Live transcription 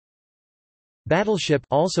Battleship,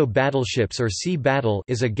 also Battleships or Sea Battle,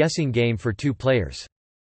 is a guessing game for 2 players.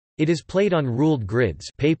 It is played on ruled grids,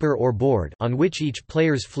 paper or board, on which each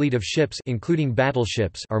player's fleet of ships, including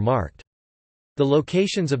battleships, are marked. The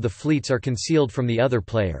locations of the fleets are concealed from the other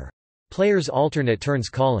player. Players alternate turns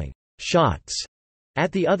calling shots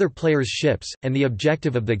at the other player's ships, and the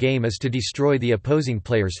objective of the game is to destroy the opposing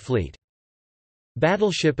player's fleet.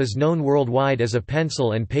 Battleship is known worldwide as a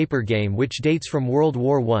pencil and paper game which dates from World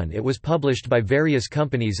War I. It was published by various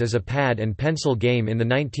companies as a pad and pencil game in the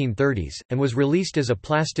 1930s, and was released as a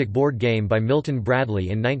plastic board game by Milton Bradley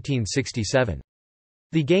in 1967.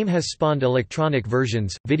 The game has spawned electronic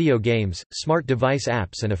versions, video games, smart device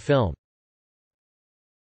apps and a film.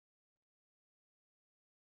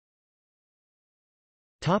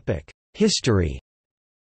 History.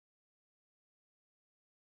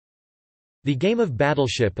 The game of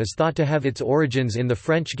Battleship is thought to have its origins in the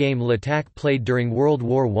French game L'Attaque played during World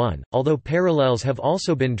War I, although parallels have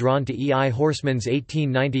also been drawn to E. I. Horseman's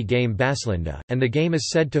 1890 game Baslinde, and the game is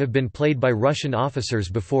said to have been played by Russian officers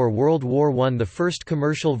before World War I. The first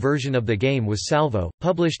commercial version of the game was Salvo,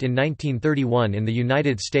 published in 1931 in the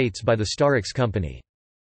United States by the Starix Company.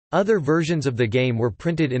 Other versions of the game were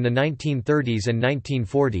printed in the 1930s and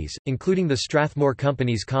 1940s, including the Strathmore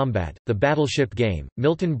Company's Combat, the Battleship game,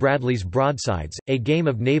 Milton Bradley's Broadsides, a game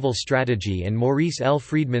of naval strategy, and Maurice L.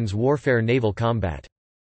 Friedman's Warfare Naval Combat.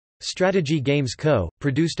 Strategy Games Co.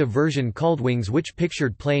 produced a version called Wings which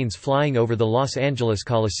pictured planes flying over the Los Angeles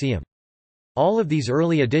Coliseum. All of these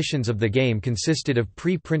early editions of the game consisted of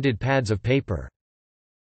pre-printed pads of paper.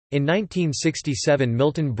 In 1967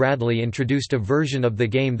 Milton Bradley introduced a version of the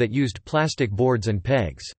game that used plastic boards and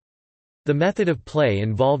pegs. The method of play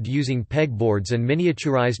involved using pegboards and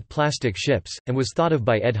miniaturized plastic ships, and was thought of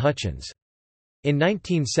by Ed Hutchins. In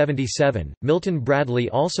 1977, Milton Bradley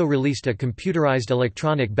also released a computerized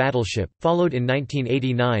electronic battleship, followed in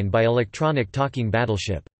 1989 by electronic talking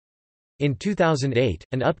battleship. In 2008,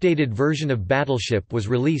 an updated version of Battleship was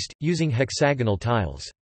released, using hexagonal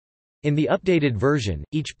tiles. In the updated version,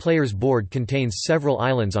 each player's board contains several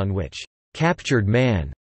islands on which "captured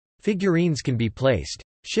man" figurines can be placed.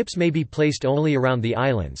 Ships may be placed only around the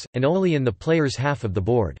islands, and only in the player's half of the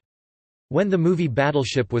board. When the movie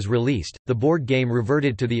Battleship was released, the board game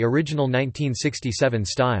reverted to the original 1967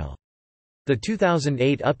 style. The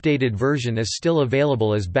 2008 updated version is still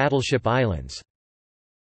available as Battleship Islands.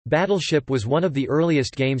 Battleship was one of the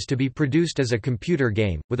earliest games to be produced as a computer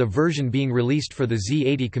game, with a version being released for the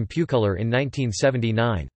Z80 Compucolor in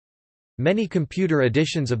 1979. Many computer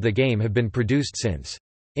editions of the game have been produced since.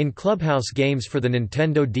 In Clubhouse games for the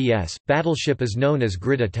Nintendo DS, Battleship is known as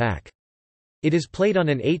Grid Attack. It is played on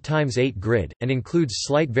an 8x8 grid, and includes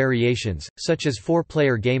slight variations, such as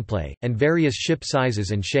 4-player gameplay, and various ship sizes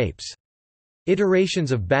and shapes.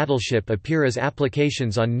 Iterations of Battleship appear as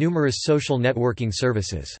applications on numerous social networking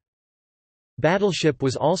services. Battleship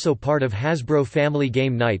was also part of Hasbro Family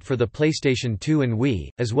Game Night for the PlayStation 2 and Wii,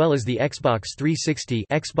 as well as the Xbox 360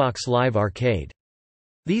 Xbox Live Arcade.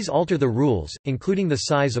 These alter the rules, including the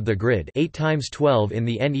size of the grid 8x12 in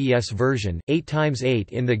the NES version, 8x8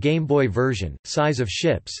 in the Game Boy version, size of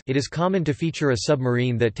ships it is common to feature a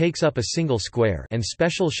submarine that takes up a single square and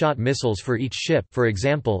special shot missiles for each ship. For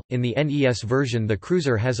example, in the NES version the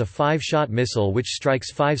cruiser has a 5-shot missile which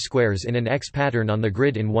strikes 5 squares in an X pattern on the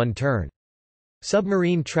grid in one turn.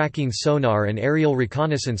 Submarine tracking sonar and aerial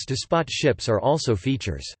reconnaissance to spot ships are also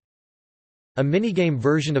features. A minigame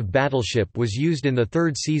version of Battleship was used in the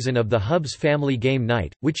 3rd season of the Hub's Family Game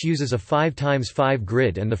Night, which uses a 5x5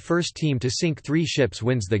 grid and the first team to sink 3 ships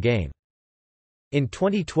wins the game. In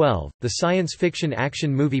 2012, the science fiction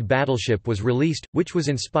action movie Battleship was released, which was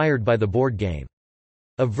inspired by the board game.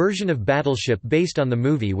 A version of Battleship based on the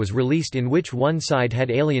movie was released in which one side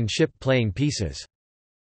had alien ship playing pieces.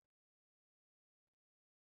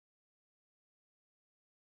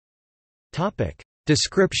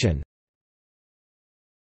 Description.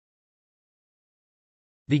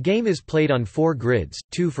 The game is played on 4 grids,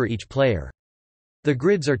 2 for each player. The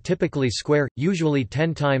grids are typically square, usually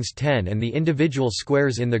 10x10, and the individual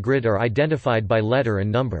squares in the grid are identified by letter and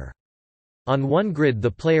number. On one grid the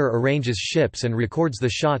player arranges ships and records the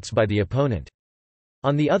shots by the opponent.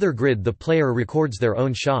 On the other grid the player records their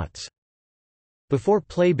own shots. Before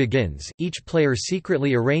play begins, each player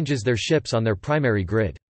secretly arranges their ships on their primary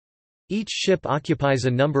grid. Each ship occupies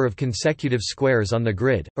a number of consecutive squares on the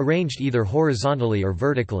grid, arranged either horizontally or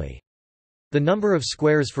vertically. The number of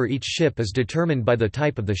squares for each ship is determined by the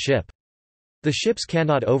type of the ship. The ships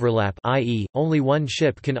cannot overlap, i.e., only one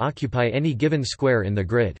ship can occupy any given square in the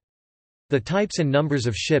grid. The types and numbers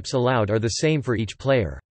of ships allowed are the same for each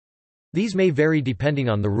player. These may vary depending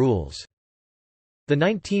on the rules. The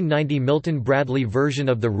 1990 Milton Bradley version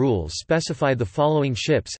of the rules specify the following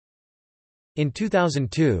ships. In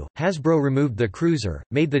 2002, Hasbro removed the cruiser,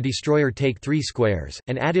 made the destroyer take 3 squares,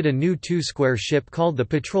 and added a new 2-square ship called the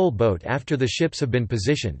patrol boat. After the ships have been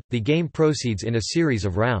positioned, the game proceeds in a series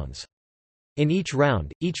of rounds. In each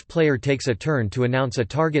round, each player takes a turn to announce a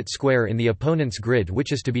target square in the opponent's grid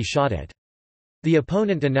which is to be shot at. The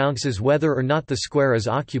opponent announces whether or not the square is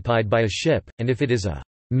occupied by a ship, and if it is a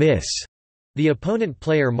miss, the opponent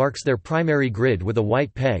player marks their primary grid with a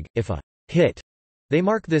white peg. If a hit, they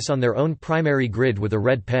mark this on their own primary grid with a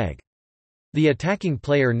red peg. The attacking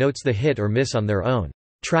player notes the hit or miss on their own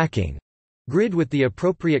tracking grid with the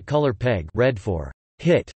appropriate color peg, red for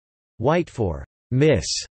hit, white for miss,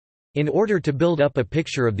 in order to build up a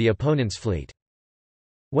picture of the opponent's fleet.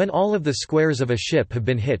 When all of the squares of a ship have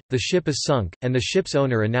been hit, the ship is sunk, and the ship's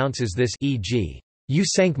owner announces this, e.g., "You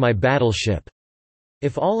sank my battleship."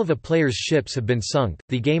 If all of a player's ships have been sunk,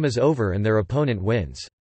 the game is over and their opponent wins.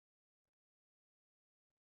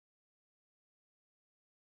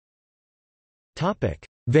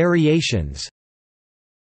 Variations.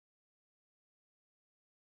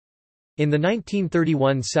 In the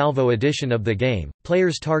 1931 Salvo edition of the game,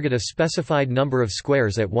 players target a specified number of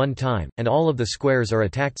squares at one time, and all of the squares are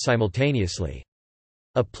attacked simultaneously.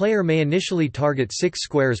 A player may initially target 6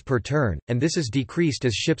 squares per turn, and this is decreased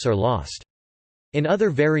as ships are lost. In other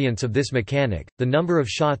variants of this mechanic, the number of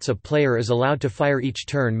shots a player is allowed to fire each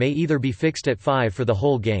turn may either be fixed at 5 for the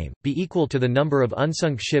whole game, be equal to the number of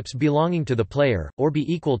unsunk ships belonging to the player, or be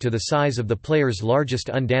equal to the size of the player's largest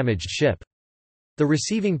undamaged ship. The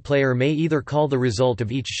receiving player may either call the result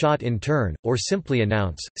of each shot in turn, or simply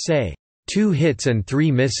announce, say, 2 hits and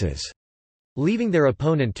 3 misses, leaving their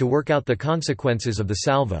opponent to work out the consequences of the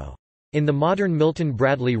salvo. In the modern Milton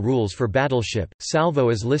Bradley rules for Battleship, salvo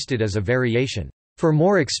is listed as a variation for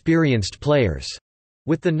more experienced players,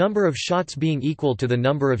 with the number of shots being equal to the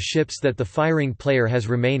number of ships that the firing player has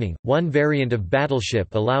remaining. One variant of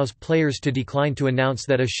Battleship allows players to decline to announce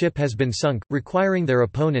that a ship has been sunk, requiring their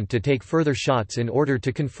opponent to take further shots in order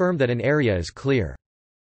to confirm that an area is clear.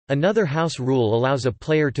 Another house rule allows a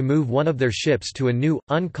player to move one of their ships to a new,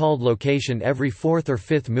 uncalled location every 4th or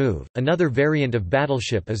 5th move. Another variant of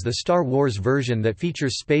Battleship is the Star Wars version that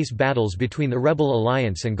features space battles between the Rebel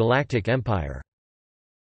Alliance and Galactic Empire.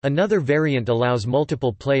 Another variant allows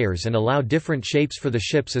multiple players and allow different shapes for the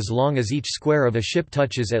ships as long as each square of a ship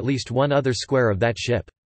touches at least one other square of that ship.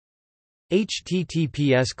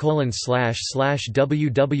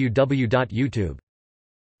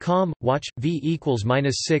 https://www.youtube.com watch v =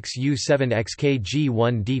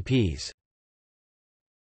 -6u7xkg1 dps.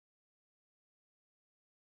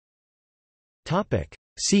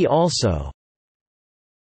 See also: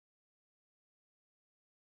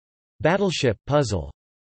 Battleship puzzle,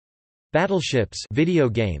 Battleships video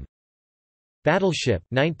game, Battleship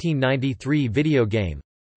 1993 video game,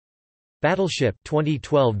 Battleship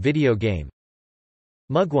 2012 video game,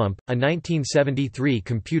 Mugwump, a 1973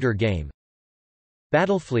 computer game,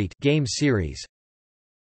 Battlefleet game series,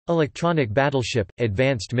 Electronic Battleship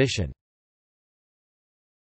Advanced Mission.